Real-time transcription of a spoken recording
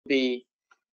be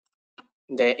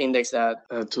the index that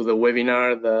to the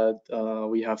webinar that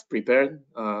we have prepared.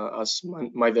 As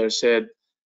Maider said,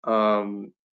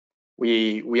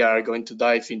 we are going to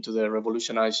dive into the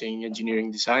revolutionizing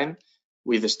engineering design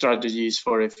with the strategies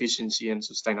for efficiency and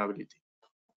sustainability.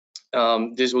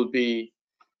 This will be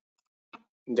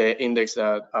the index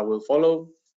that I will follow.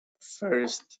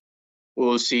 First,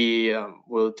 we'll see,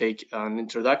 we'll take an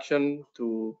introduction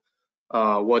to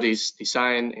what is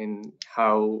design and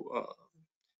how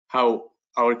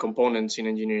our components in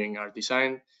engineering are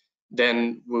designed.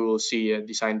 Then we will see a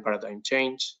design paradigm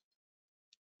change.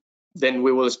 Then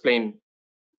we will explain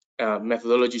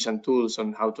methodologies and tools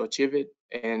on how to achieve it.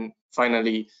 And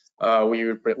finally, we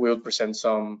will present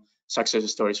some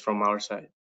success stories from our side.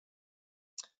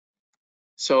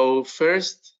 So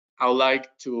first, I would like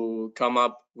to come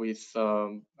up with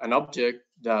an object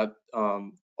that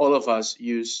all of us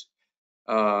use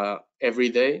every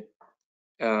day.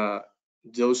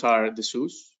 Those are the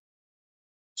shoes.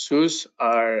 Shoes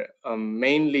are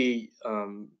mainly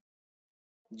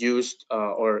used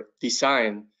or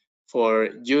designed for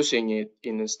using it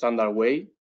in a standard way.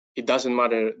 It doesn't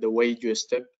matter the way you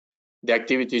step, the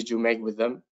activities you make with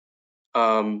them.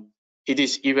 It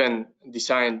is even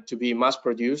designed to be mass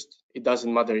produced. It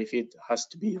doesn't matter if it has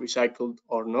to be recycled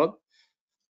or not.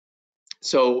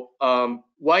 So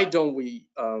why don't we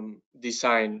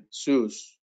design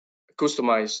shoes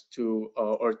customized to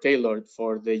or tailored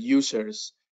for the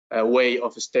user's way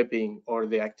of stepping or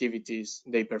the activities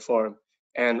they perform,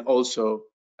 and also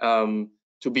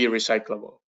to be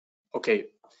recyclable? Okay,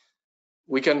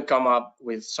 we can come up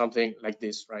with something like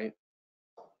this, right?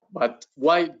 But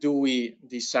why do we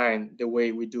design the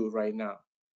way we do right now?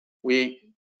 We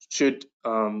should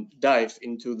dive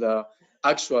into the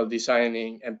actual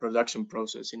designing and production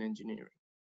process in engineering.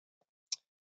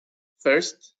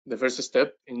 First, the first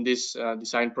step in this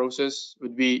design process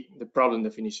would be the problem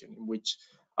definition, in which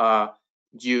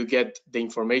you get the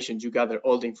information, you gather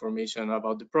all the information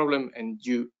about the problem and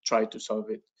you try to solve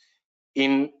it.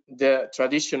 In the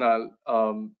traditional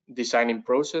designing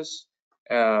process,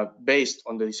 based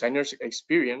on the designer's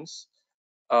experience,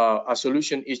 a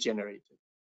solution is generated.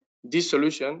 This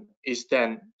solution is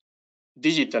then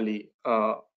digitally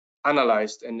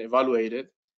analyzed and evaluated,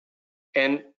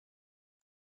 and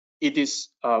it is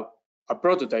a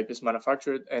prototype is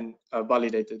manufactured and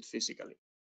validated physically.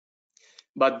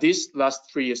 But these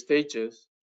last three stages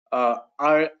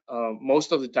are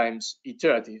most of the times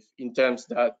iterative, in terms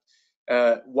that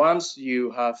once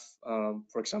you have,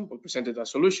 for example, presented a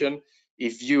solution,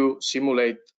 if you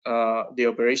simulate the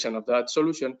operation of that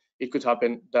solution, it could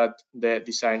happen that the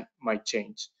design might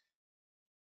change.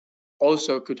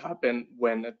 Also could happen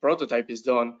when a prototype is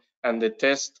done and the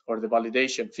test or the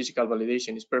validation, physical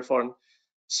validation is performed,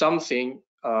 something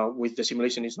with the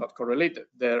simulation is not correlated.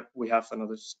 There we have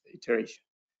another iteration.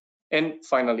 And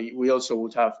finally, we also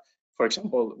would have, for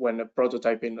example, when a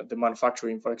prototype in the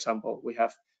manufacturing, for example, we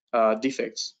have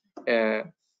defects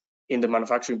in the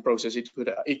manufacturing process.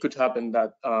 It could happen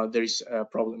that there is a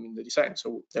problem in the design.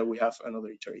 So there we have another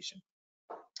iteration.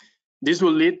 This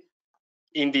will lead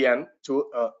in the end to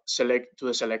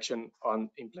the selection on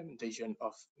implementation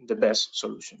of the best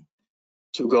solution,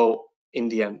 to go in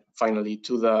the end finally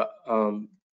to the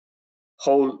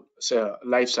whole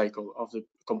life cycle of the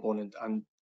component and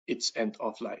its end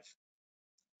of life.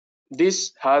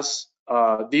 This has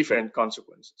different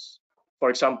consequences. For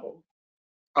example,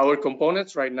 our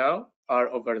components right now are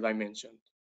over-dimensioned.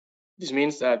 This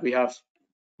means that we have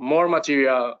more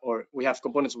material, or we have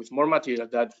components with more material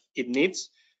that it needs.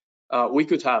 We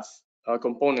could have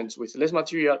components with less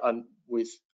material and with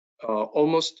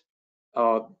almost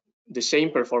the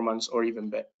same performance or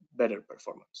even better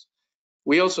performance.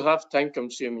 We also have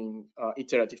time-consuming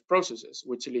iterative processes,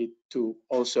 which lead to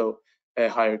also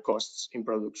higher costs in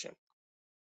production.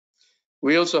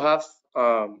 We also have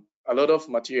a lot of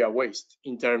material waste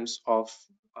in terms of,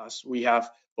 as we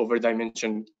have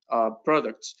over-dimensioned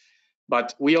products,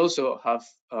 but we also have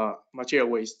material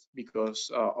waste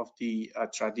because of the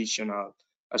traditional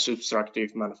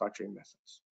subtractive manufacturing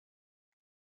methods.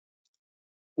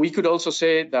 We could also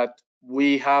say that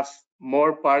we have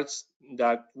more parts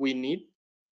that we need,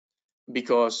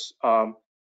 because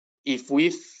if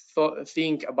we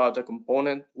think about a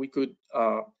component, we could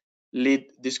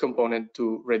lead this component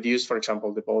to reduce, for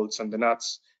example, the bolts and the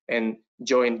nuts and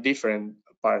join different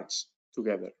parts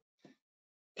together.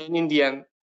 And in the end,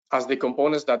 as the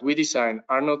components that we design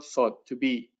are not thought to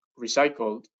be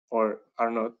recycled or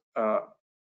are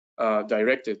not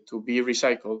directed to be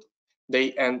recycled,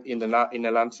 they end in a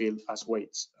landfill as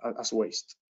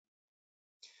waste.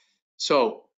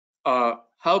 So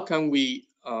how can we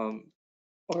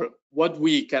or what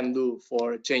we can do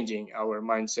for changing our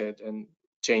mindset and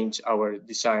change our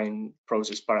design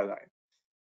process paradigm.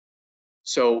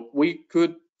 So we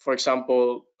could, for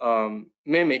example,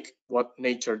 mimic what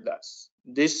nature does.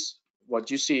 This, what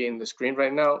you see in the screen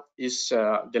right now, is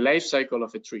the life cycle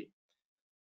of a tree.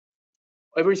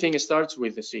 Everything starts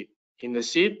with the seed. In the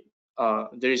seed,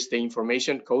 there is the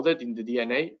information coded in the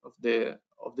DNA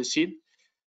of the seed.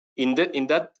 In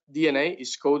that DNA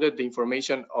is coded the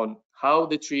information on how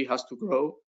the tree has to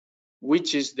grow,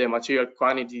 which is the material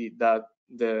quantity that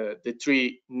the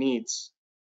tree needs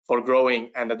for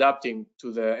growing and adapting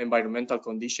to the environmental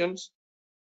conditions.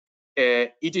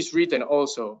 It is written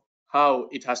also how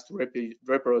it has to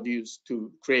reproduce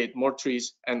to create more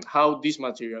trees and how this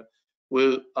material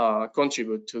will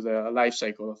contribute to the life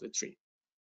cycle of the tree.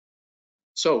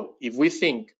 So if we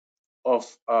think of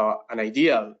an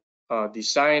ideal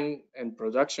design and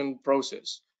production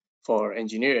process for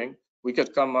engineering, we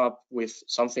could come up with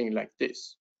something like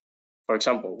this. For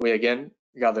example, we again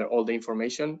gather all the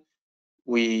information.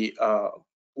 We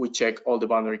check all the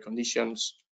boundary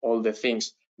conditions, all the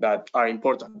things that are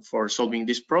important for solving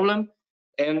this problem,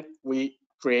 and we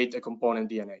create a component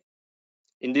DNA.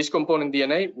 In this component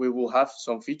DNA, we will have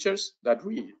some features that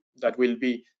will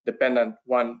be dependent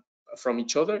one from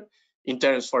each other. In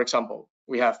terms, for example,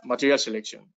 we have material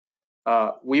selection.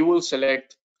 We will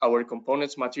select our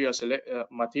components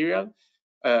material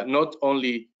not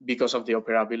only because of the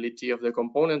operability of the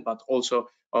component, but also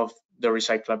of the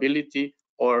recyclability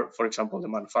or, for example, the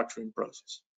manufacturing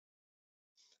process.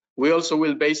 We also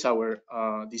will base our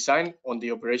design on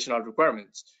the operational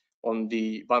requirements, on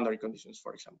the boundary conditions,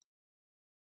 for example.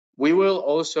 We will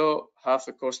also have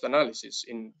a cost analysis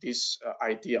in this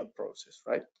ideal process,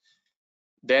 right?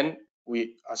 Then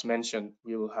we, as mentioned,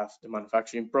 we will have the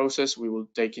manufacturing process. We will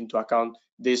take into account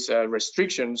these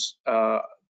restrictions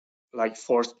like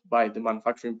forced by the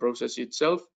manufacturing process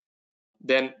itself.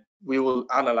 Then we will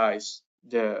analyze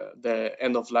the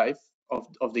end of life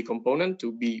of the component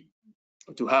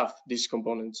to have these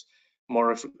components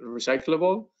more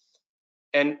recyclable.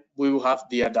 And we will have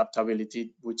the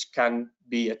adaptability, which can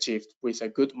be achieved with a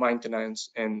good maintenance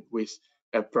and with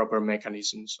proper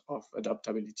mechanisms of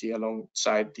adaptability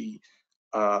alongside the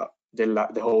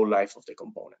whole life of the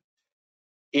component.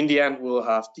 In the end, we'll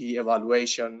have the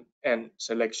evaluation and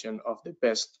selection of the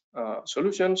best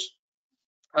solutions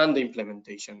and the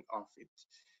implementation of it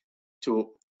to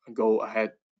go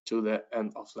ahead to the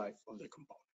end of life of the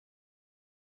component.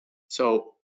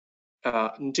 So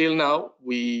until now,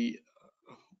 we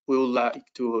would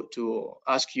like to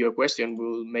ask you a question.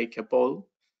 We'll make a poll.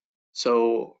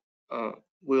 So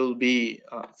we'll be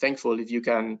thankful if you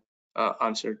can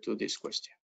answer to this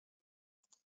question.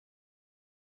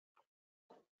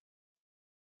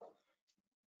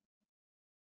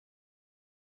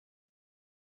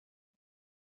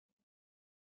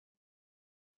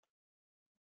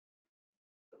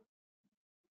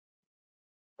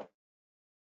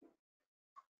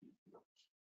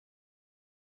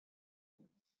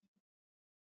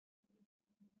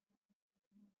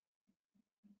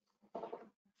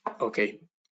 Okay.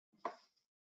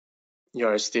 You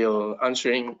are still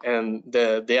answering, and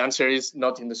the answer is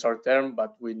not in the short term,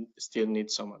 but we still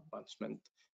need some advancement.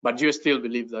 But you still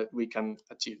believe that we can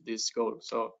achieve this goal,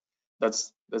 so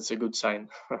that's a good sign.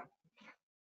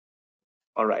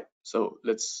 All right, so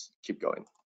let's keep going.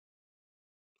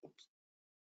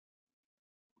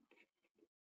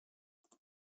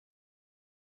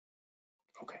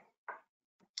 Okay.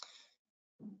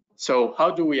 So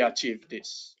how do we achieve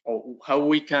this, or how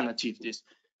we can achieve this?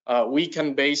 We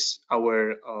can base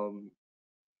our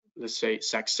let's say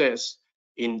success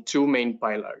in two main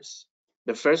pillars.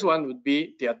 The first one would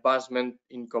be the advancement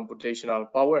in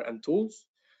computational power and tools,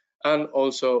 and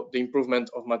also the improvement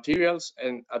of materials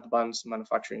and advanced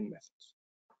manufacturing methods.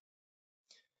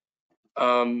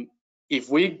 If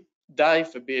we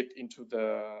dive a bit into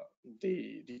the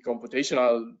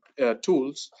computational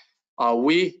tools,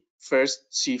 we first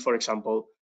see, for example,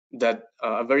 that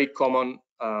a very common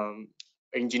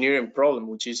engineering problem,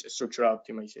 which is structural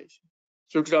optimization.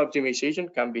 Structural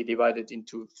optimization can be divided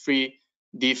into three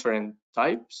different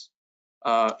types.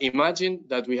 Imagine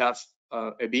that we have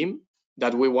a beam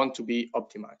that we want to be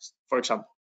optimized. For example,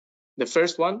 the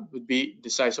first one would be the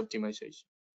size optimization.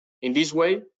 In this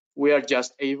way, we are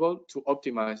just able to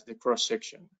optimize the cross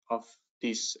section of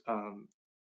this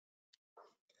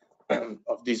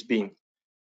beam.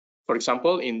 For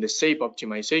example, in the shape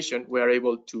optimization, we are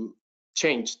able to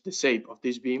change the shape of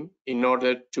this beam in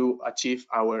order to achieve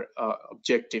our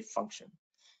objective function.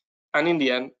 And in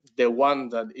the end, the one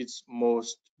that is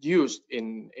most used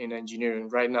in engineering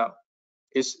right now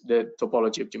is the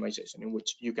topology optimization, in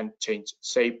which you can change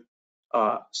shape,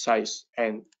 size,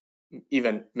 and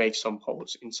even make some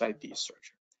holes inside the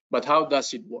structure. But how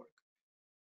does it work?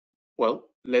 Well,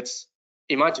 let's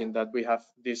imagine that we have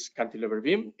this cantilever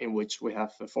beam in which we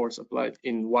have a force applied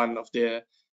in one of the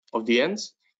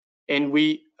ends, and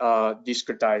we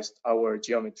discretized our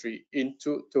geometry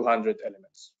into 200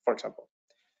 elements, for example.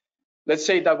 Let's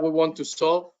say that we want to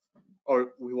solve,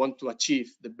 or we want to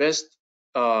achieve the best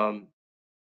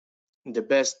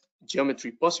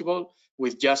geometry possible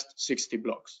with just 60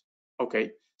 blocks.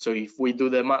 Okay, so if we do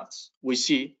the maths, we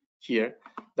see here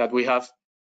that we have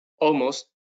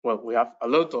we have a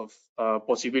lot of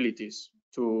possibilities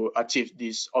to achieve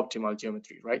this optimal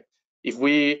geometry, right? If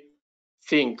we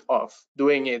think of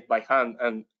doing it by hand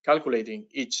and calculating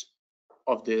each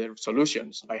of the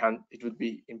solutions by hand, it would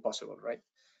be impossible, right?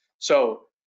 So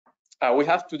we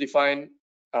have to define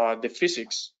the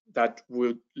physics that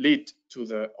would lead to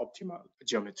the optimal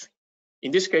geometry.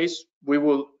 In this case, we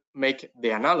will make the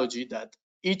analogy that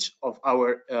each of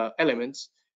our elements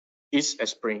is a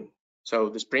spring. So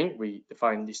the spring, we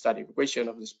define the static equation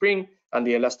of the spring, and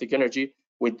the elastic energy,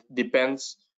 which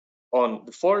depends on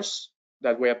the force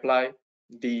that we apply,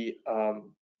 the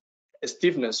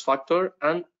stiffness factor,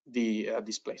 and the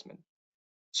displacement.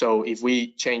 So if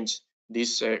we change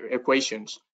these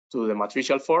equations to the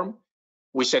matricial form,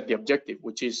 we set the objective,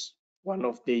 which is one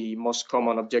of the most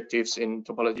common objectives in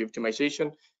topology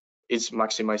optimization. It's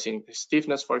maximizing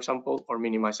stiffness, for example, or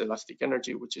minimize elastic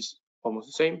energy, which is almost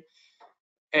the same.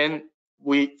 And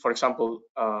we, for example,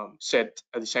 set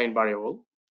a design variable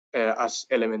as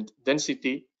element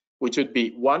density, which would be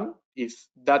 1 if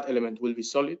that element will be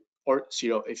solid, or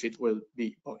 0 if it will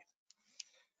be void.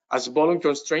 As volume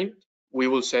constraint, we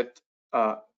will set,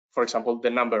 for example, the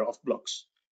number of blocks.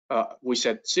 We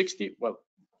set 60, well,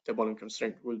 the volume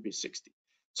constraint will be 60.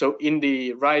 So in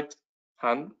the right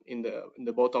hand, in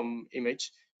the bottom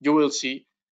image, you will see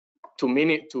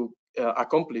to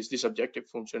accomplish this objective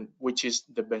function, which is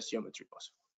the best geometry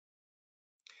possible.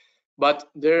 But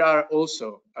there are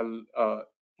also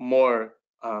more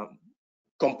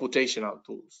computational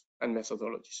tools and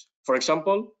methodologies. For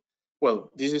example,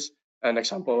 well, this is an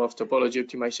example of topology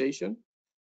optimization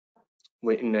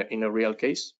in a real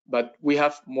case, but we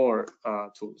have more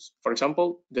tools. For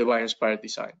example, the by-inspired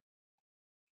design.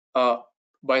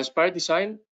 By-inspired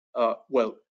design,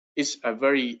 well, is a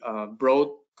very broad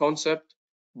concept,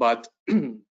 but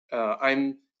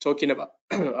I'm talking about,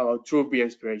 about true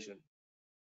by-inspiration,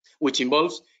 which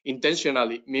involves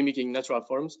intentionally mimicking natural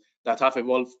forms that have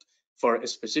evolved for a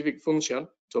specific function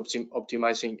to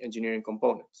optimizing engineering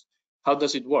components. How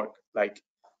does it work? Like,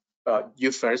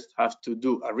 you first have to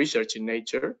do a research in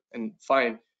nature and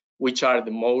find which are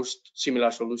the most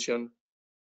similar solution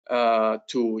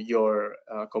to your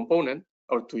component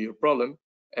or to your problem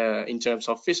in terms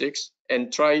of physics,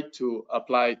 and try to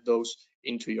apply those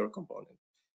into your component.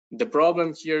 The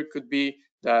problem here could be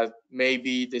that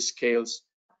maybe the scales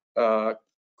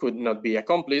could not be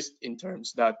accomplished, in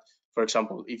terms that, for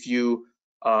example, if you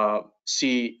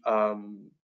see a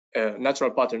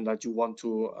natural pattern that you want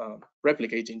to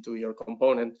replicate into your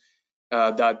component,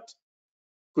 that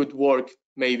could work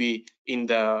maybe in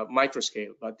the micro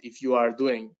scale, but if you are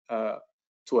doing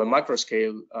to a macro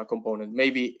scale component,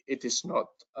 maybe it is not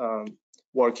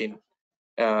working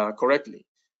correctly.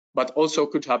 But also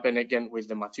could happen again with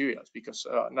the materials, because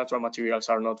natural materials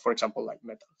are not, for example, like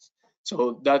metals.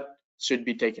 So that should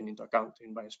be taken into account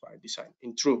in by-inspired design,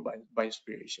 in true by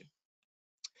inspiration.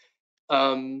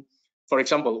 For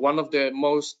example, one of the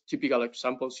most typical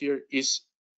examples here is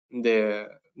the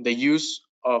use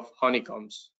of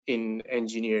honeycombs in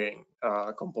engineering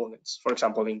components, for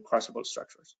example, in crucible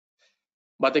structures.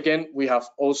 But again, we have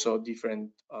also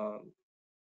different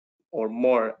or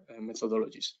more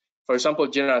methodologies. For example,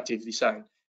 generative design,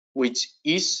 which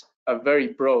is a very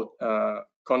broad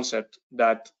concept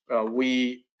that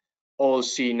we all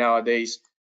see nowadays.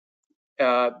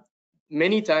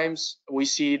 Many times we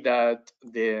see that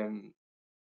the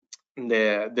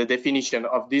definition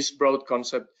of this broad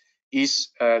concept is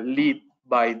led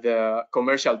by the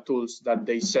commercial tools that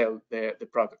they sell the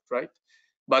product, right?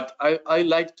 But I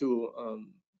like to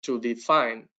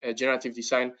define generative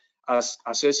design as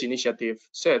Assess Initiative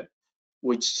said,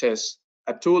 which says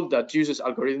a tool that uses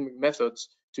algorithmic methods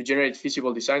to generate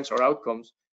feasible designs or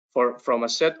outcomes from a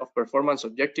set of performance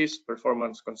objectives,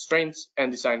 performance constraints,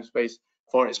 and design space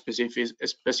for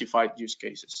specified use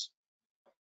cases.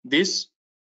 This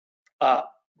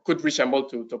could resemble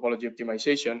to topology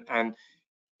optimization, and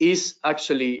is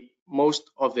actually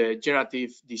most of the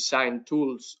generative design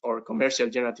tools or commercial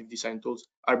generative design tools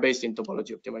are based in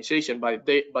topology optimization,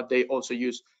 but they also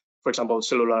use, for example,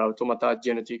 cellular automata,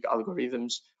 genetic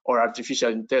algorithms, or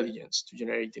artificial intelligence to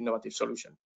generate innovative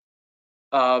solutions.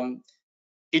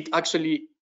 It actually,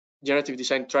 generative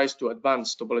design tries to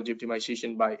advance topology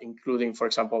optimization by including, for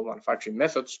example, manufacturing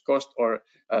methods, cost, or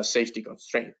safety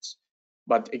constraints.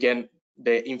 But again,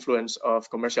 the influence of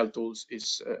commercial tools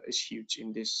is huge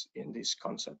in this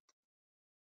concept.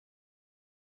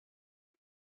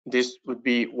 This would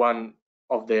be one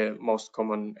of the most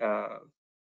common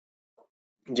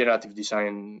generative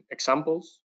design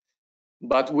examples.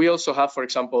 But we also have, for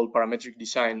example, parametric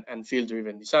design and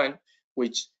field-driven design,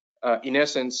 which in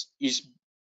essence is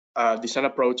a design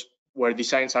approach where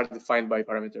designs are defined by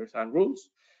parameters and rules.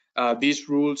 These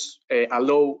rules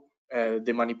allow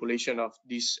the manipulation of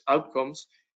these outcomes,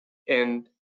 and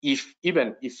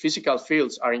even if physical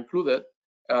fields are included,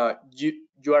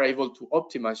 you are able to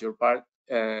optimize your part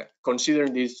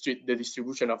considering the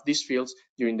distribution of these fields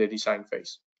during the design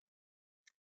phase.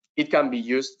 It can be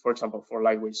used, for example, for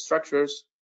lightweight structures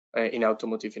in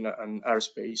automotive and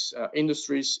aerospace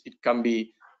industries. It can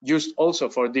be used also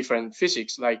for different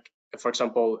physics, like, for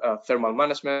example, thermal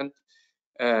management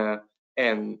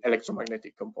and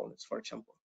electromagnetic components, for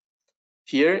example.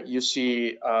 Here you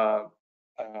see an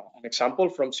example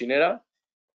from Cinera,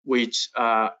 which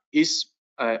is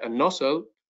a nozzle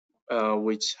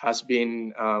which has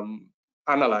been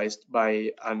analyzed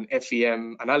by an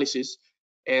FEM analysis,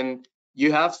 and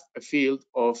you have a field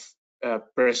of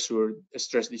pressure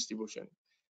stress distribution.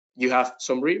 You have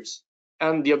some ribs,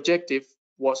 and the objective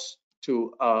was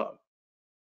to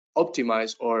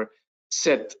optimize or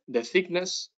set the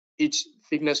thickness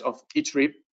of each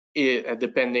rib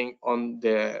depending on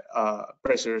the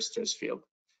pressure stress field.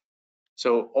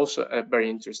 So also a very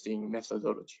interesting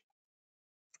methodology.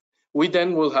 We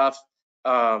then will have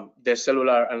the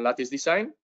cellular and lattice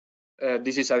design.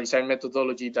 This is a design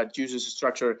methodology that uses a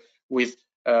structure with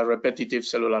repetitive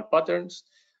cellular patterns.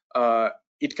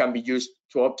 It can be used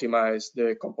to optimize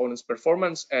the component's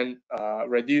performance and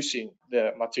reducing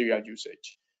the material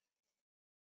usage.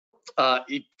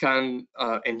 It can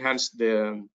enhance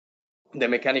the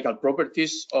mechanical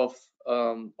properties of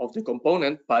the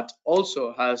component, but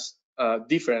also has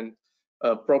different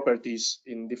properties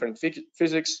in different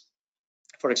physics.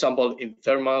 For example, in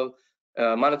thermal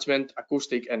management,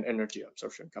 acoustic, and energy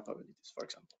absorption capabilities, for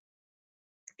example.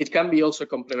 It can be also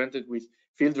complemented with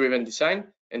field-driven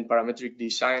design and parametric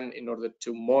design in order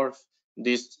to morph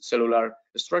these cellular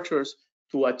structures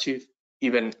to achieve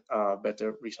even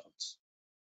better results.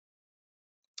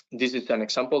 This is an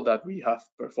example that we have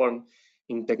performed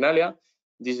in Tecnalia.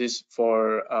 This is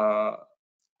for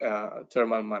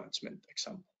thermal management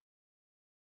example.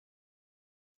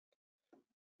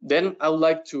 Then I would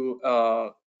like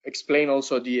to explain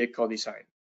also the eco-design.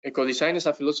 Eco-design is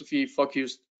a philosophy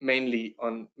focused mainly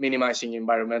on minimizing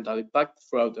environmental impact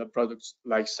throughout the product's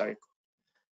life cycle.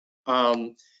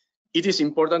 It is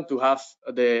important to have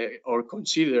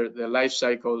consider the life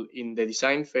cycle in the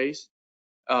design phase,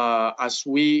 as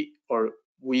one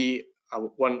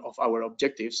of our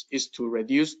objectives is to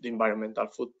reduce the environmental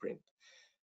footprint.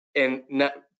 And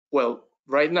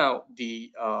right now,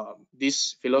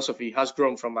 this philosophy has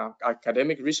grown from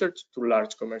academic research to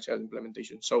large commercial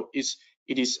implementation. So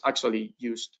it is actually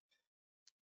used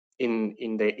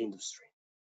in the industry.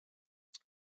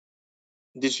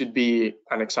 This should be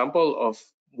an example of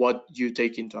what you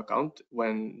take into account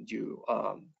when you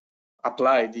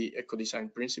apply the eco-design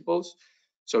principles.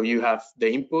 So you have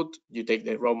the input, you take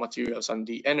the raw materials and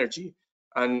the energy,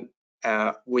 and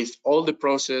with all the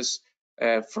process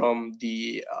from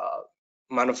the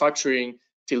manufacturing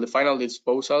till the final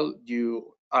disposal,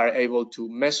 you are able to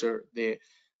measure the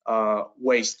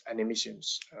waste and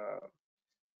emissions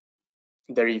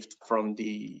derived from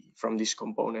this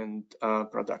component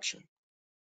production.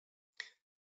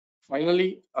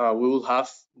 Finally, we will have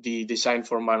the design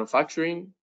for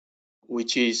manufacturing,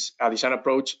 which is a design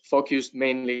approach focused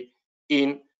mainly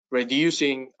in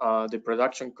reducing the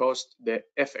production cost, the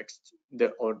effects,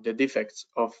 or the defects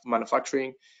of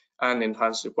manufacturing, and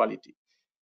enhance the quality.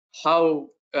 How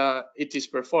it is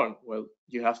performed? Well,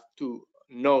 you have to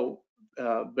know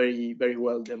very, very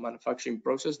well the manufacturing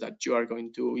process that you are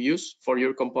going to use for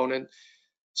your component,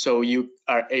 so you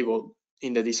are able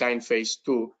in the design phase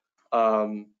to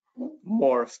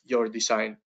morph your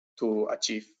design to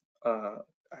achieve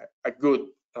a good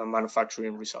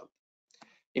manufacturing result.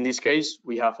 In this case,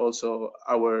 we have also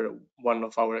one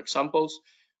of our examples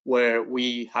where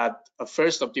we had a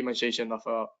first optimization of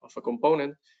a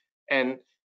component, and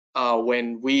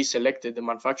when we selected the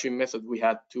manufacturing method, we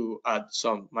had to add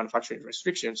some manufacturing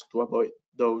restrictions to avoid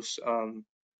those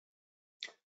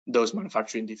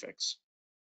manufacturing defects.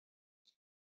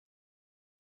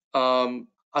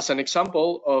 As an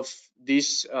example of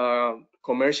these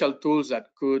commercial tools that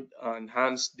could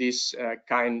enhance this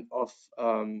kind of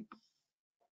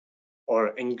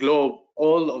or englobe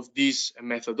all of these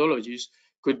methodologies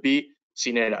could be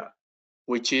Cinera,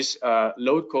 which is a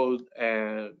low-code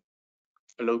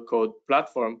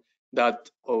platform that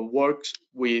works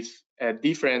with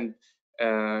different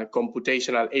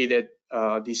computational aided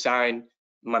design,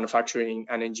 manufacturing,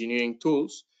 and engineering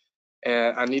tools,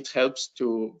 and it helps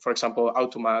to, for example,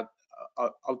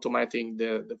 automating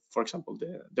for example,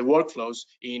 the workflows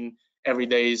in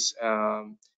everyday's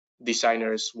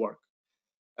designers' work.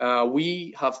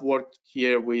 We have worked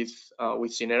here with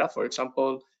Cinera, for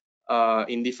example,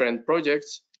 in different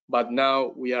projects, but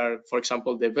now we are, for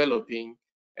example, developing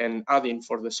an add-in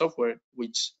for the software,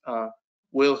 which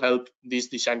will help this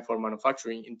design for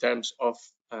manufacturing in terms of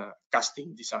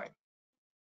casting design.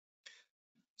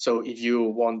 So if you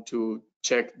want to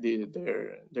check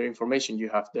their information, you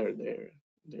have their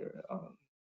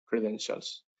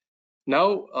credentials.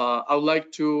 Now, I would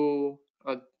like to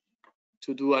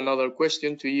do another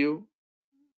question to you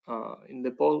in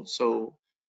the poll. So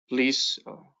please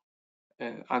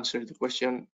answer the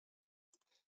question.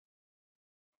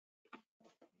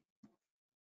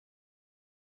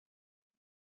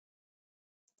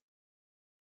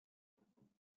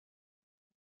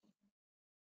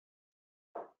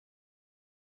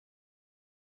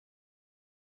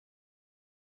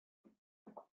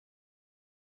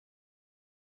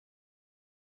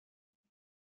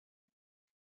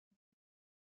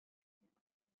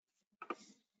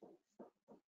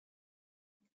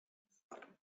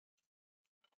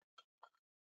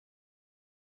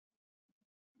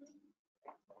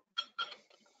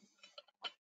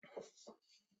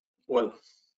 Well,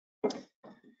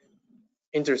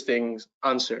 interesting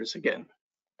answers again.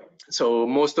 So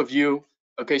most of you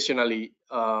occasionally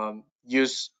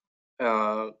use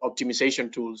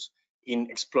optimization tools in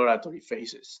exploratory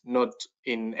phases, not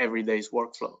in everyday's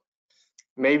workflow.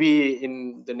 Maybe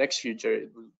in the next future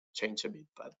it will change a bit,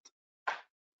 but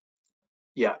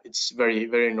yeah, it's very,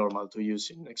 very normal to use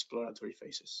in exploratory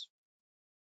phases.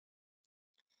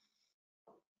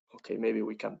 Okay, maybe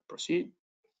we can proceed.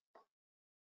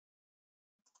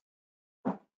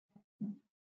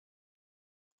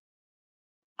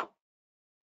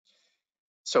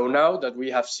 So now that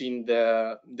we have seen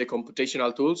the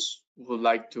computational tools, we would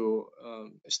like to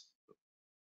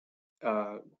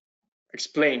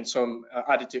explain some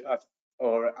additive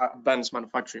or advanced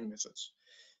manufacturing methods.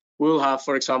 We'll have,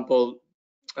 for example,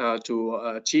 to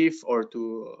achieve or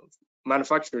to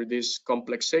manufacture these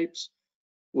complex shapes,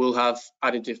 we'll have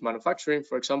additive manufacturing,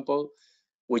 for example,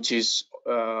 which is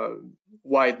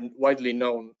widely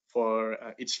known for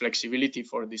its flexibility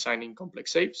for designing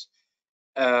complex shapes.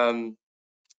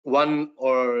 One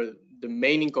or the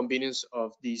main inconvenience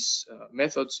of these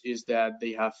methods is that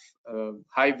they have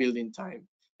high building time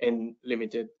and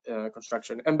limited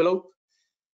construction envelope,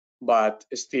 but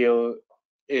still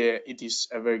it is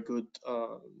a very good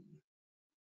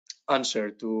answer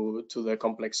to the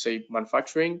complex shape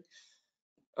manufacturing.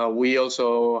 We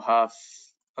also have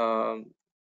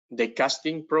the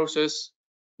casting process.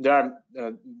 There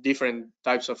are different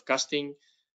types of casting,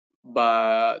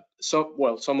 but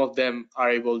some of them are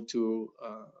able to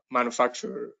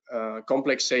manufacture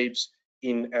complex shapes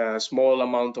in a small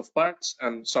amount of parts,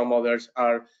 and some others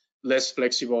are less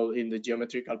flexible in the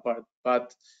geometrical part,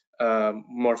 but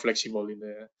more flexible in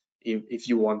the if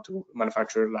you want to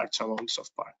manufacture large amounts of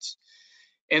parts.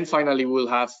 And finally, we'll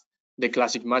have the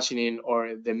classic machining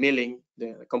or the milling,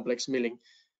 the complex milling,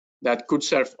 that could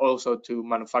serve also to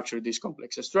manufacture these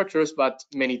complex structures, but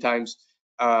many times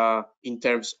in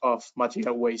terms of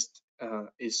material waste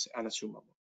is unassumable.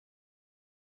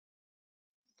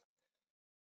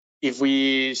 If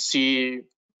we see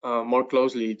more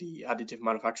closely the additive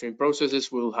manufacturing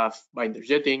processes, we'll have binder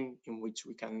jetting, in which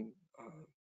we can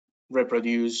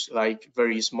reproduce like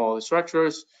very small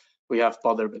structures. We have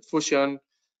powder bed fusion,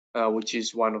 which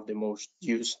is one of the most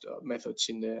used methods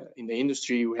in the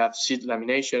industry. We have sheet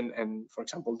lamination and, for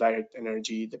example, direct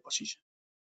energy deposition.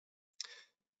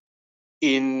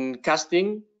 In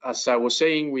casting, as I was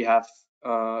saying, we have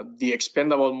the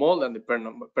expendable mold and the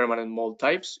permanent mold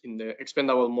types. In the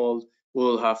expendable mold,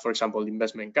 we'll have, for example,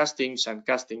 investment casting, sand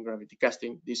casting, gravity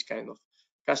casting, these kind of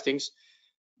castings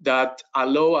that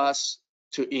allow us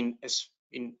to, in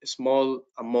small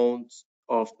amounts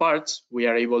of parts, we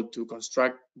are able to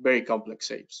construct very complex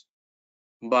shapes.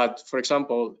 But for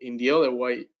example, in the other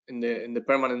way, in the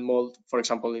permanent mold, for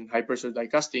example, in high pressure die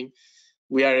casting,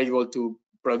 we are able to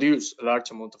produce a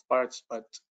large amount of parts, but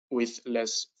with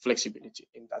less flexibility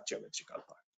in that geometrical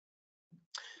part.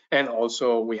 And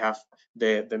also we have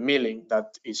the milling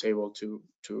that is able to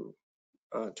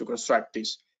construct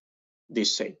these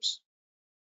shapes.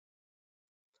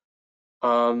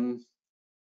 Now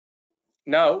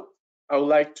I would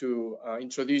like to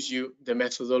introduce you the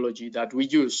methodology that we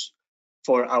use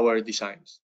for our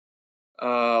designs.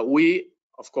 We,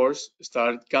 of course,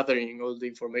 start gathering all the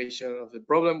information of the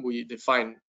problem. We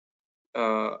define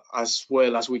as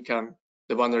well as we can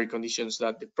the boundary conditions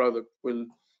that the product will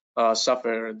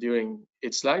suffer during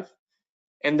its life.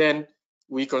 And then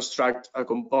we construct a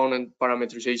component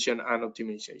parameterization and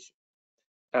optimization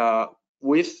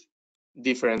with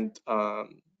different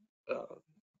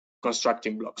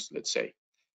constructing blocks, let's say.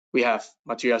 We have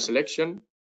material selection,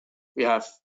 we have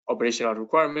operational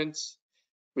requirements,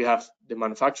 we have the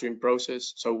manufacturing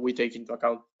process. So we take into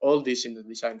account all this in the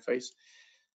design phase.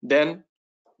 Then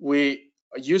we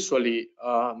usually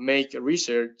make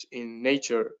research in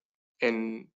nature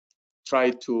and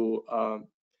try to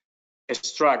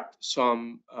extract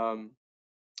some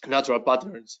natural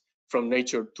patterns from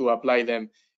nature to apply them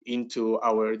into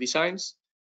our designs.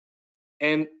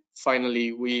 And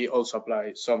finally, we also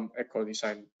apply some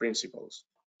eco-design principles,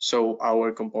 so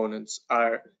our components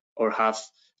are or have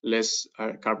less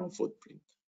carbon footprint.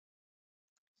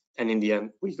 And in the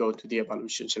end, we go to the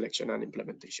evaluation, selection, and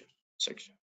implementation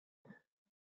section.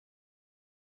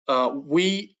 I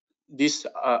would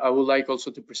like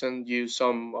also to present you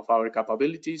some of our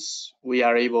capabilities. We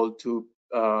are able to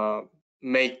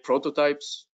make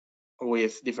prototypes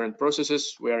with different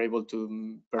processes. We are able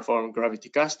to perform gravity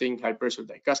casting, high pressure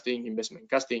die casting, investment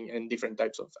casting, and different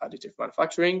types of additive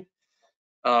manufacturing.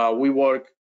 We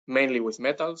work mainly with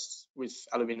metals, with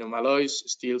aluminum alloys,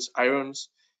 steels, irons,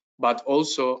 but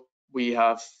also we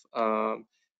have an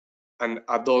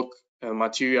ad hoc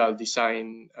material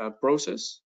design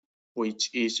process, which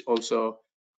is also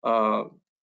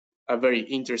a very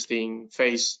interesting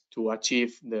phase to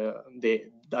achieve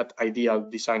that ideal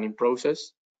designing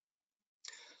process.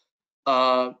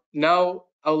 Now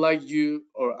I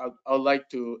would like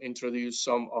to introduce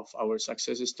some of our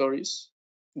success stories.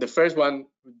 The first one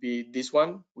would be this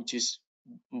one, which is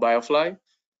Biofly.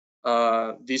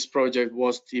 This project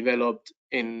was developed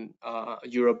in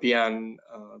European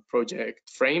project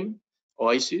frame,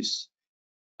 Oasis.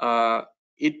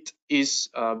 It is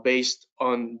based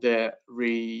on the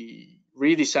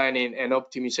redesigning and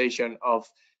optimization of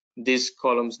these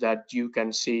columns that you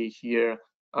can see here,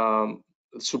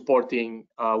 supporting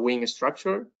wing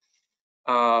structure.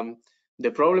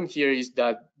 The problem here is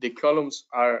that the columns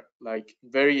are like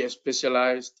very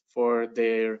specialized for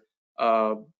their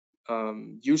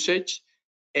usage,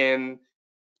 and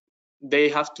they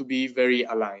have to be very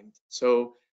aligned.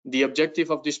 So the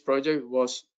objective of this project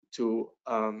was to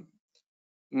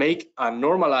make a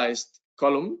normalized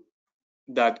column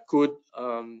that could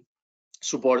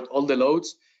support all the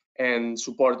loads and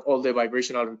support all the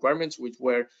vibrational requirements, which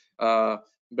were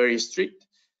very strict,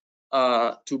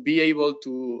 to be able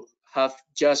to have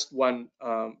just one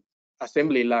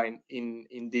assembly line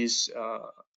in these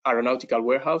aeronautical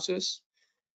warehouses.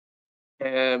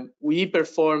 We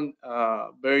performed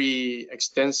very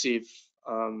extensive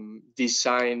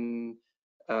design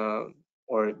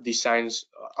or designs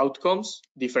outcomes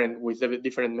with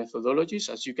different methodologies.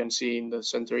 As you can see in the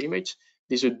center image,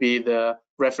 this would be the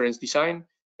reference design,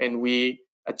 and we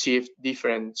achieved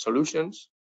different solutions.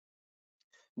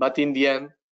 But in the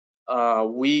end,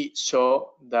 we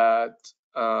saw that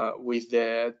with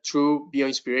the true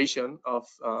bioinspiration of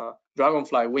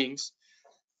dragonfly wings,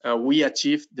 we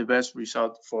achieved the best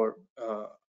result for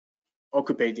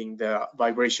occupating the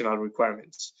vibrational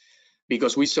requirements,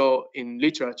 because we saw in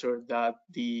literature that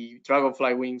the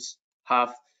dragonfly wings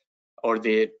have, or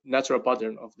the natural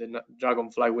pattern of the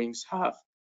dragonfly wings have,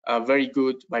 a very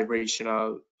good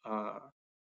vibrational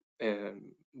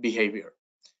behavior.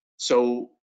 So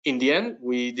in the end,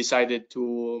 we decided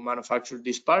to manufacture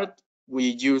this part. We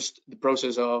used the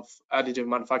process of additive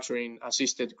manufacturing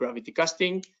assisted gravity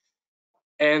casting,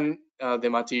 and the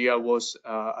material was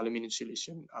aluminum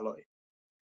silicon alloy.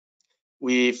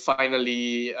 We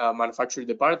finally manufactured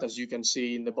the part, as you can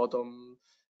see in the bottom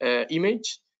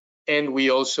image, and we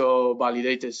also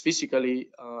validated physically,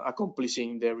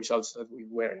 accomplishing the results that we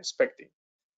were expecting.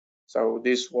 So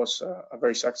this was a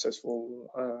very successful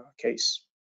case.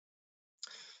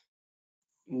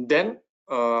 Then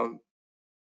I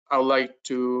would like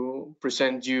to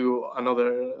present you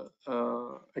another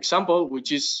example,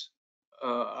 which is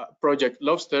project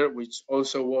Lobster, which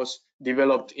also was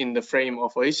developed in the frame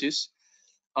of Oasis.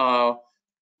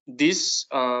 This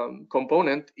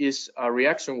component is a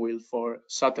reaction wheel for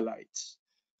satellites.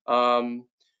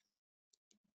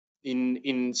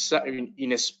 In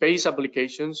space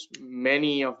applications,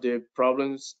 many of the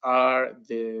problems are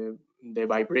the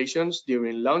vibrations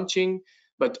during launching,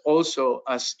 but also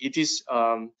as it is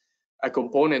a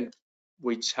component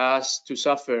which has to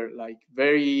suffer like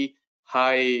very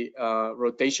high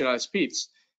rotational speeds.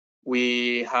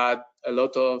 We had a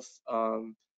lot of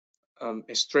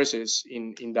stresses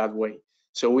in that way.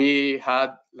 So we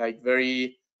had like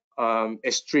very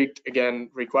strict,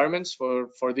 again, requirements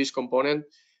for this component.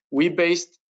 We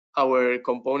based our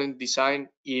component design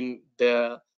in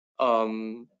the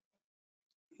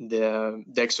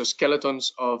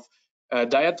exoskeletons of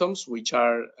diatoms, which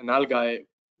are an algae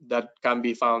that can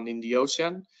be found in the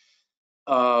ocean.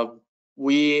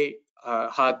 We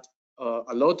had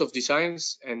a lot of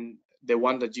designs, and the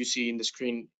one that you see in the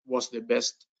screen was the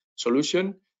best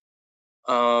solution.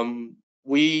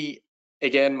 We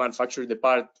again manufactured the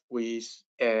part with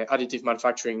additive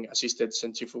manufacturing assisted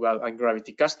centrifugal and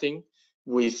gravity casting,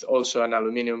 with also an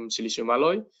aluminum silicium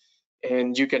alloy.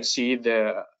 And you can see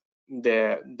the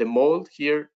mold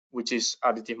here, which is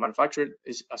additive manufactured,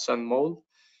 is a sun mold,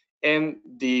 and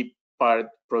the part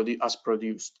as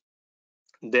produced.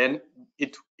 Then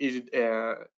it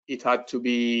had to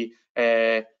be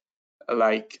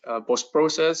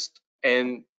post-processed,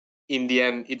 and in the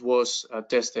end it was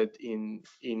tested in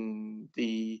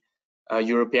the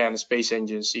European Space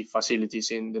Agency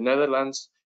facilities in the Netherlands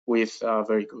with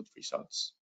very good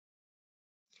results.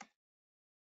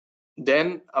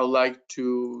 Then I would like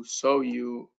to show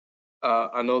you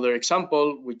another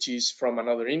example, which is from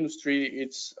another industry.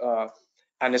 It's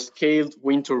an scaled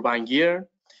wind turbine gear.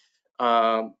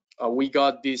 We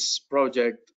got this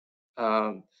project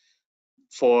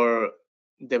for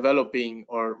developing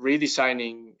or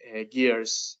redesigning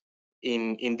gears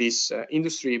in this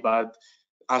industry, but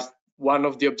as one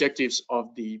of the objectives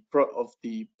of the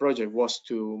project was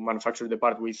to manufacture the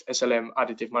part with SLM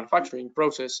additive manufacturing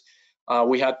process,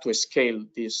 we had to scale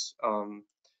this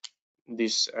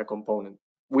component.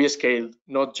 We scaled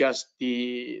not just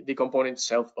the component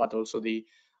itself, but also the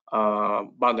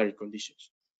boundary conditions.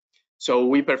 So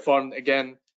we performed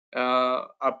again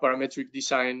a parametric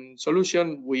design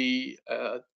solution. We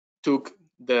took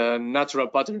the natural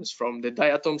patterns from the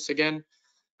diatoms again,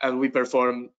 and we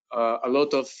performed a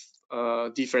lot of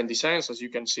different designs, as you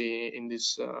can see in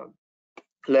this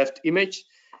left image.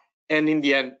 And in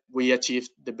the end, we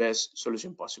achieved the best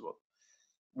solution possible.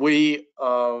 We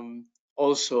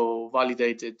also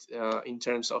validated in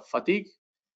terms of fatigue.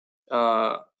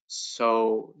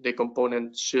 So the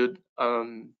component should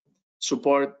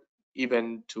support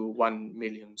even to 1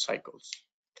 million cycles.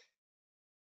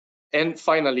 And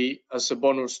finally, as a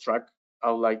bonus track,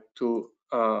 I would like to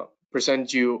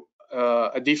present you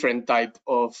a different type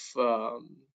of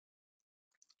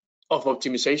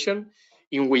optimization,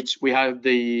 in which we have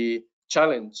the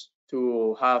challenge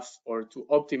to have or to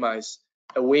optimize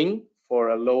a wing for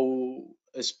a low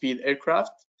speed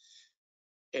aircraft.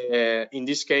 In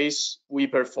this case, we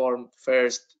performed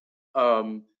first a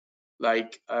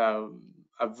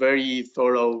very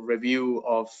thorough review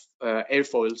of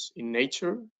airfoils in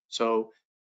nature. So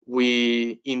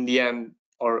we, in the end,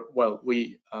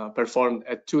 we performed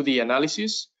a 2D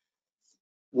analysis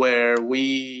where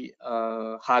we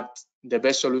had the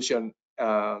best solution,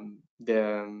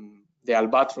 the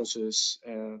Albatros's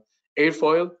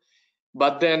airfoil,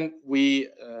 but then we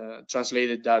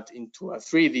translated that into a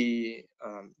 3D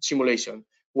simulation,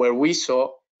 where we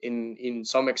saw in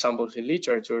some examples in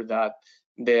literature that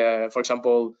for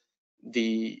example,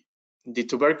 the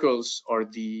tubercles or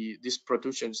these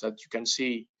protrusions that you can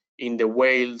see in the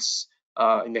whales,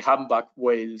 in the humpback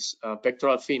whales'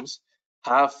 pectoral fins,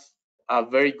 have a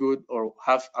very good or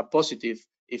have a positive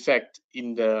effect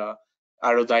in the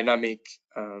aerodynamic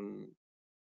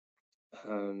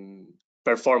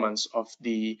performance of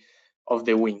the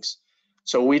wings.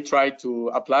 So we try to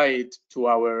apply it to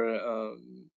our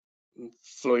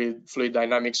fluid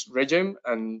dynamics regime,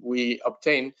 and we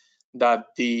obtain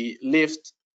that the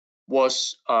lift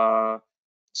was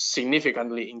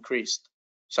significantly increased.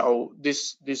 So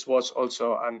this was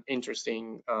also an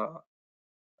interesting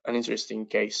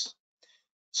case.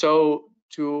 So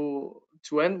to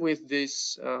end with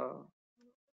this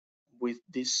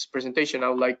presentation, I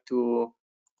would like to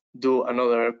do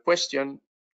another question,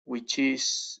 which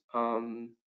is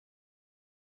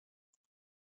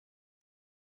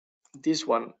this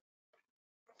one.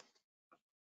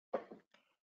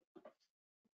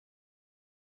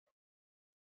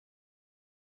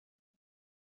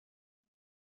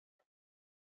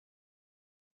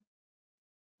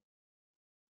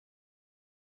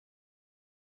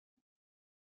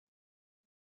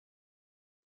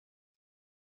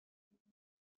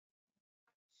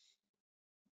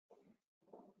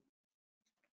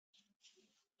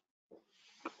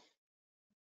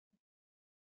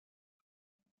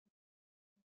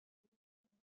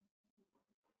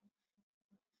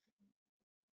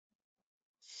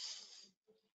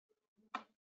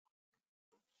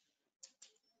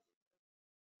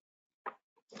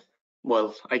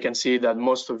 well, I can see that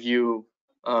most of you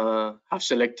have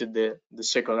selected the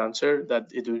second answer,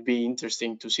 that it would be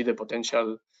interesting to see the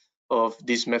potential of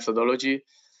this methodology.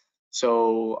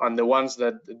 So, and the ones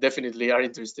that definitely are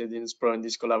interested in exploring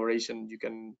this collaboration, you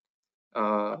can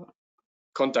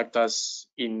contact us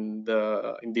in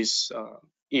this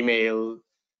email,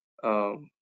 in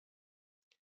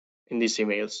these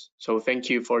emails. So thank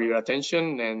you for your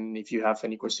attention, and if you have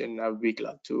any question, I would be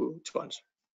glad to answer.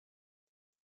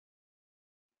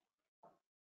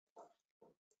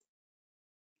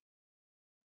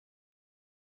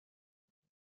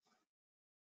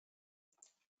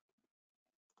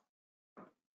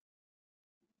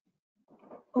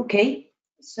 Okay,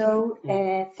 so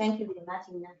thank you very much,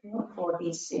 Ignacio, for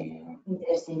this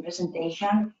interesting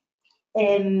presentation.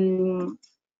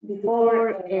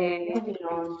 Before moving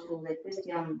on to the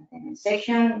question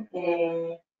section,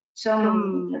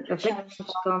 some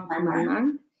reflections come to my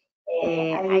mind.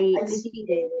 I see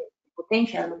the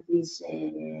potential of this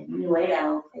new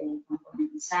era of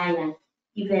component design, and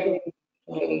even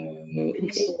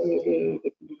the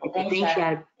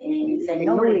potential the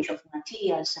knowledge of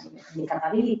materials and the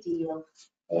capability of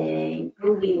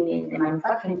improving in the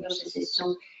manufacturing processes.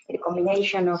 So the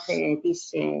combination of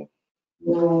this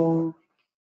new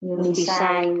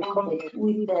design concept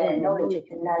with the knowledge of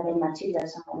the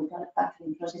materials and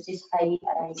manufacturing processes, I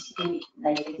see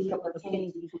like a big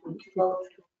opportunity to go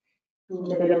to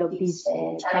develop these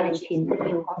challenging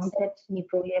new concepts, new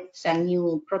projects, and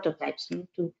new prototypes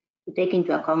to take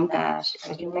into account, as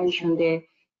you mentioned, the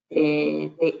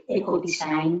eco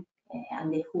design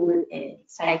and the whole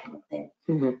cycle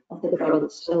of the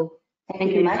product. So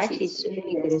thank you very much. It's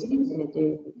really interesting,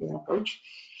 the approach.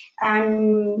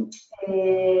 And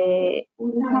we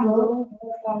can go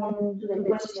on to the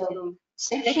question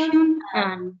section.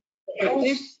 And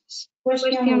the first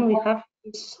question we have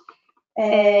is,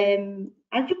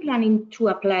 are you planning to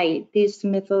apply this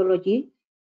methodology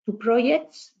to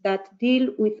projects that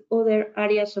deal with other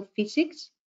areas of physics,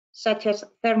 such as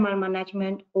thermal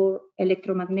management or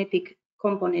electromagnetic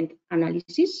component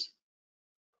analysis?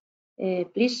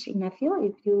 Please, Ignacio,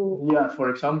 if you... Yeah,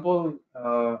 for example,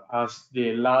 as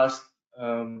the last,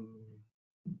 it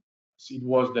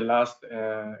was the last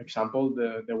example,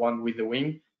 the one with the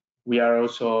wing, we are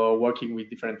also working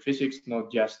with different physics, not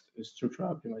just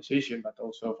structural optimization, but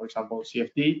also, for example,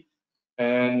 CFD.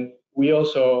 And we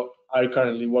also are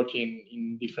currently working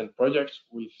in different projects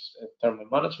with thermal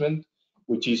management,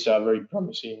 which is a very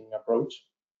promising approach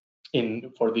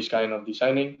for this kind of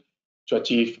designing to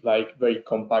achieve like very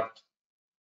compact,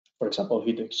 for example,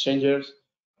 heat exchangers.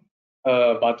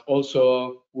 But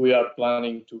also we are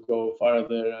planning to go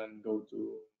further and go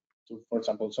to for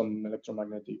example, some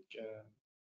electromagnetic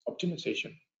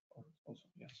optimization also,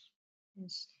 yes.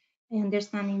 Yes, I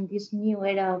understand in this new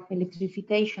era of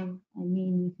electrification, I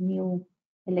mean, new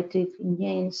electric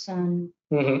engines and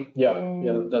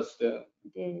yeah, that's the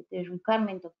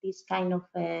requirement of this kind of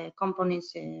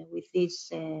components with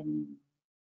these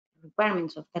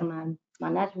requirements of thermal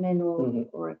management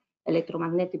or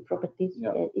electromagnetic properties.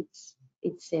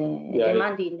 It's a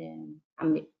demanding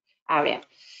area.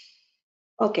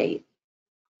 Okay,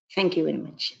 thank you very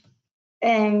much.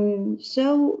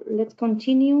 So let's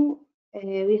continue.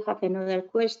 We have another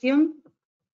question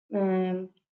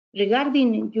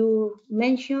regarding your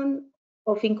mention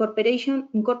of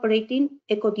incorporating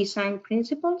eco-design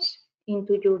principles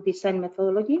into your design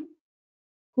methodology.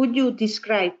 Could you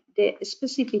describe the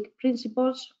specific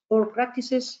principles or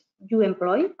practices you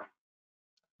employ?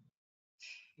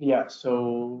 Yeah,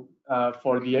 so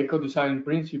for the eco-design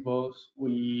principles,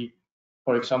 we,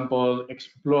 for example,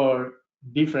 explore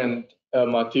different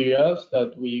materials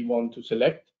that we want to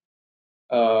select.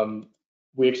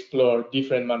 We explore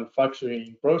different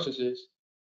manufacturing processes,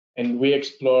 and we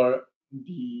explore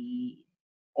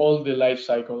all the life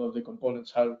cycle of the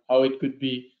components, how it could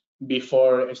be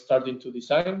before starting to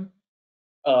design,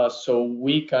 so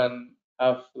we can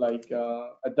have like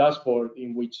a dashboard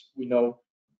in which we know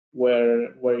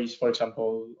where is, for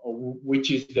example, or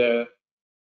which is the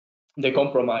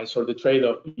compromise or the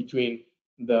trade-off between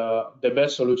the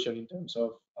best solution in terms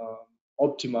of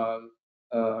optimal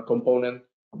component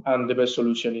and the best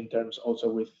solution in terms also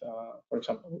with, for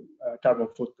example, carbon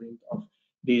footprint of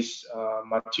this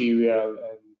material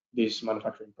and this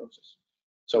manufacturing process.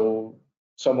 So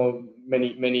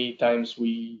many times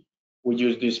we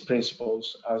use these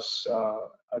principles as a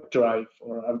drive,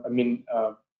 or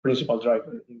principal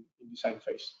driver in design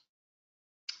phase.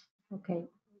 Okay,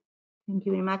 Thank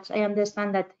you very much. I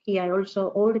understand that here also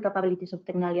all the capabilities of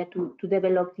Tecnalia to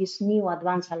develop these new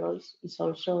advanced alloys is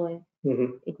also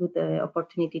a good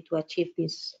opportunity to achieve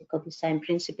these eco-design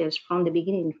principles from the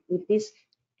beginning with this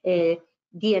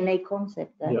DNA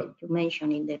concept that you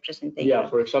mentioned in the presentation. Yeah,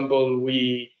 for example,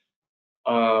 we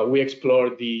explore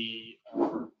the,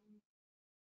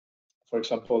 for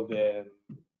example,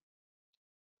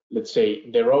 let's say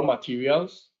the raw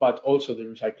materials, but also the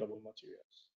recyclable materials.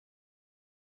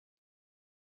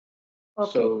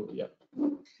 Okay. So yeah.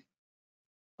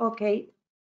 Okay.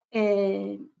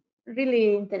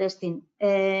 Really interesting.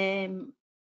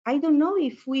 I don't know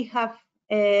if we have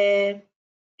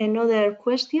another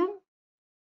question.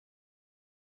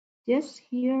 Yes,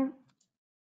 here.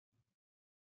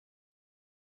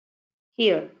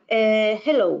 Here.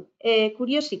 Hello.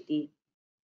 Curiosity.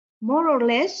 More or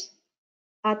less,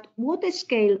 at what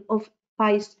scale of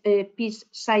piece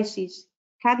sizes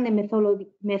can the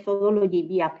methodology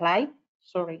be applied?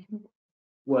 Sorry.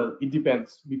 Well, it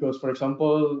depends, because, for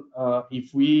example,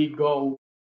 if we go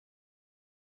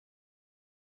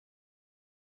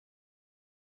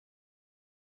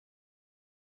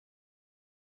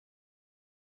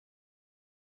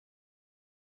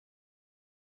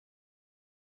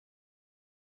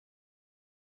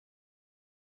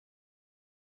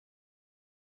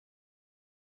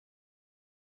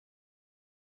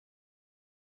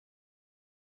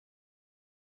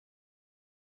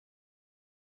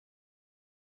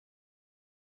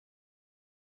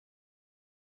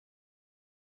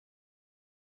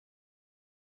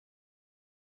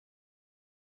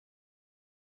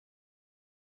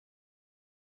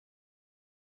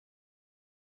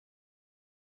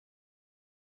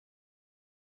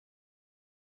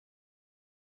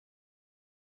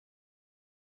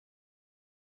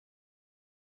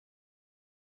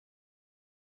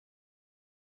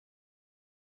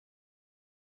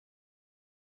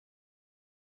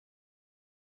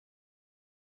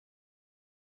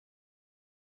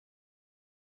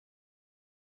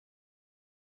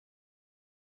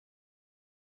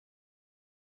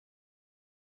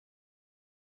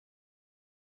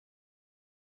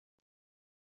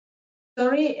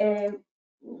Sorry,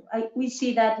 we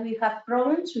see that we have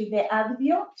problems with the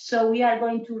audio, so we are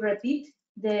going to repeat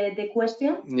the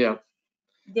question. Yeah.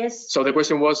 Yes. So the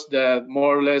question was that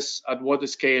more or less at what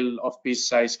scale of piece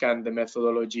size can the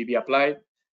methodology be applied?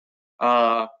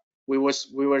 We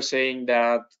were saying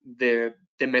that the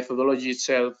methodology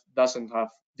itself doesn't have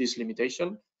this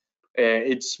limitation.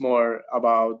 It's more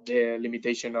about the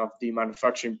limitation of the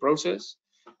manufacturing process.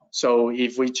 So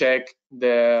if we check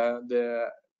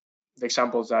the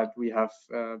examples that we have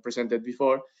presented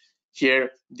before,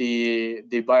 here the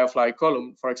biofly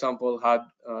column, for example, had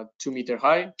 2 meter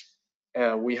high.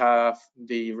 We have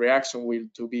the reaction wheel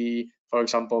to be, for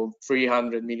example,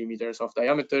 300 millimeters of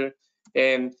diameter,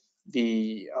 and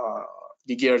the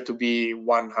gear to be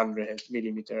 100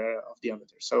 millimeter of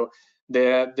diameter. So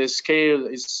the scale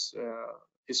is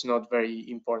not very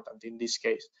important in this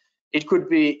case. It could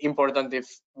be important if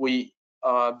we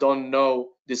don't know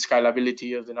the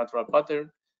scalability of the natural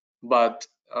pattern, but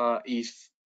if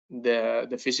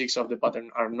the physics of the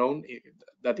pattern are known,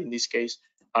 that in this case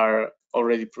are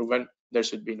already proven, there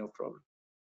should be no problem.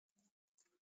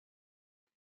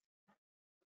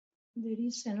 There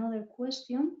is another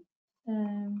question.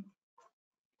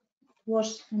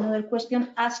 Was another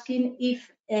question asking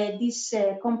if these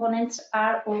components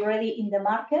are already in the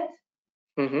market.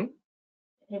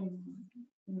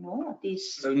 No,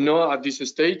 at this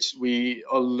stage.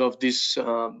 All of these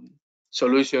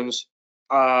solutions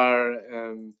are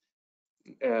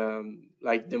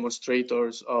like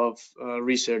demonstrators of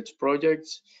research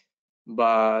projects,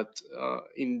 but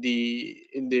in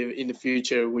the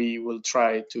future we will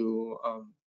try to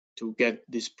get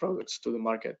these products to the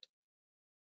market.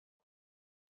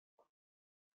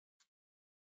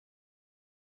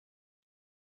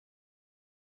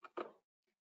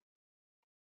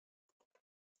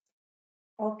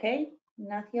 Okay,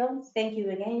 Ignacio, thank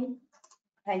you again.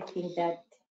 I think that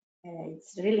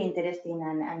it's really interesting,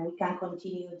 and we can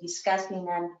continue discussing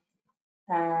and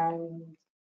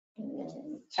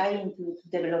trying to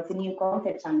develop new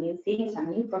concepts and new things and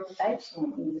new prototypes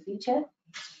in the future.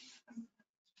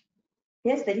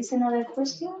 Yes, there is another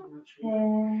question.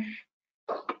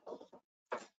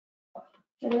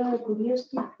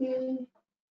 Curiosity.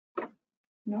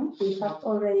 No, we have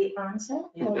already answered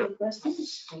all the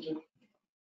questions. Thank you.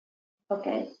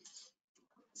 Okay.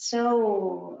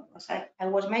 So, as I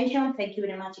was mentioned, thank you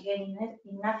very much again,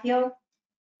 Ignacio.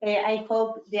 I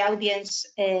hope the audience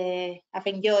have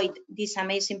enjoyed this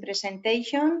amazing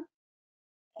presentation.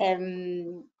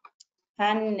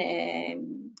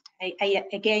 And I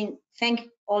again thank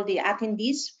all the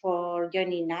attendees for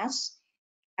joining us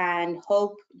and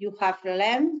hope you have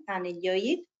learned and enjoyed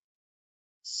it.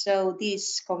 So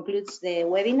this concludes the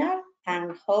webinar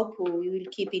and hope we will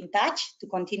keep in touch to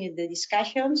continue the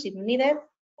discussions if needed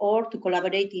or to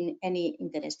collaborate in any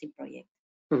interesting project.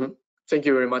 Thank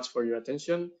you very much for your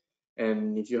attention.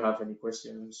 And if you have any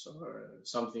questions or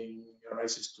something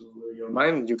arises to your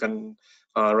mind, you can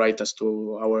write us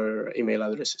to our email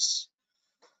addresses.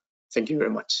 Thank you very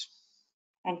much.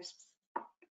 Thanks.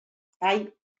 Bye.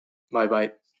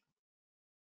 Bye-bye.